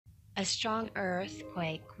A strong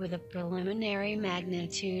earthquake with a preliminary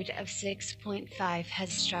magnitude of 6.5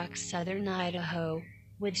 has struck southern Idaho,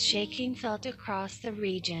 with shaking felt across the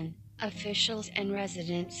region, officials and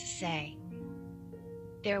residents say.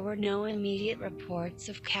 There were no immediate reports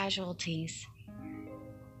of casualties.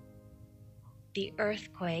 The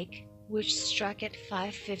earthquake, which struck at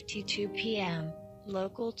 5:52 p.m.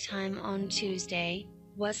 local time on Tuesday,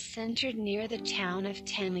 was centered near the town of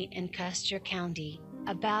Tami in Custer County,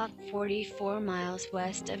 about 44 miles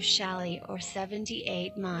west of Shalley or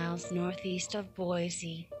 78 miles northeast of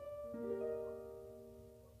Boise.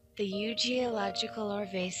 The Geological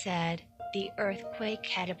Survey said, the earthquake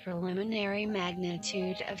had a preliminary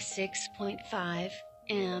magnitude of 6.5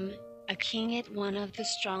 m, making it one of the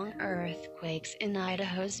strong earthquakes in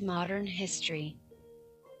Idaho's modern history.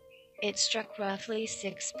 It struck roughly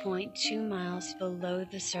 6.2 miles below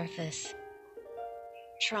the surface.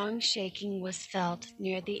 Strong shaking was felt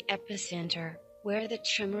near the epicenter, where the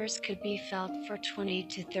tremors could be felt for 20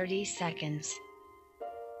 to 30 seconds.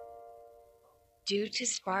 Due to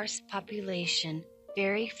sparse population,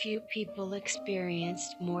 very few people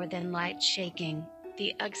experienced more than light shaking,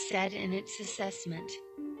 the UG said in its assessment.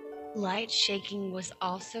 Light shaking was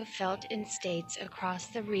also felt in states across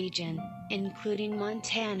the region, including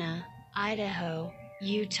Montana, Idaho,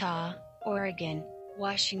 Utah, Oregon,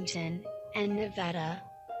 Washington, and Nevada.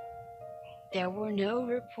 There were no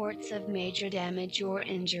reports of major damage or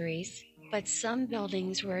injuries, but some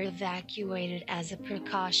buildings were evacuated as a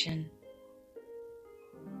precaution.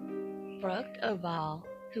 Brooke Obal,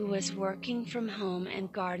 who was working from home in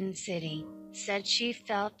Garden City, said she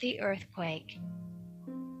felt the earthquake.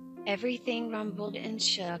 Everything rumbled and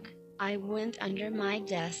shook. I went under my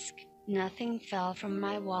desk. Nothing fell from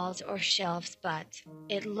my walls or shelves, but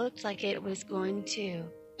it looked like it was going to,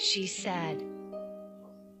 she said.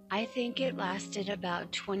 I think it lasted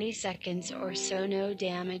about 20 seconds or so, no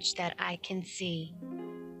damage that I can see.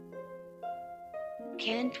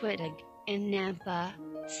 Ken Twittig, in Nampa,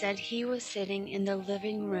 said he was sitting in the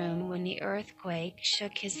living room when the earthquake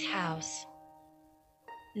shook his house.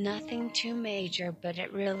 Nothing too major, but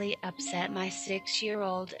it really upset my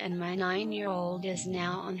 6-year-old, and my 9-year-old is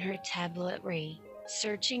now on her tablet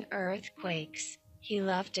researching earthquakes. He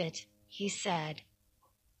loved it, he said.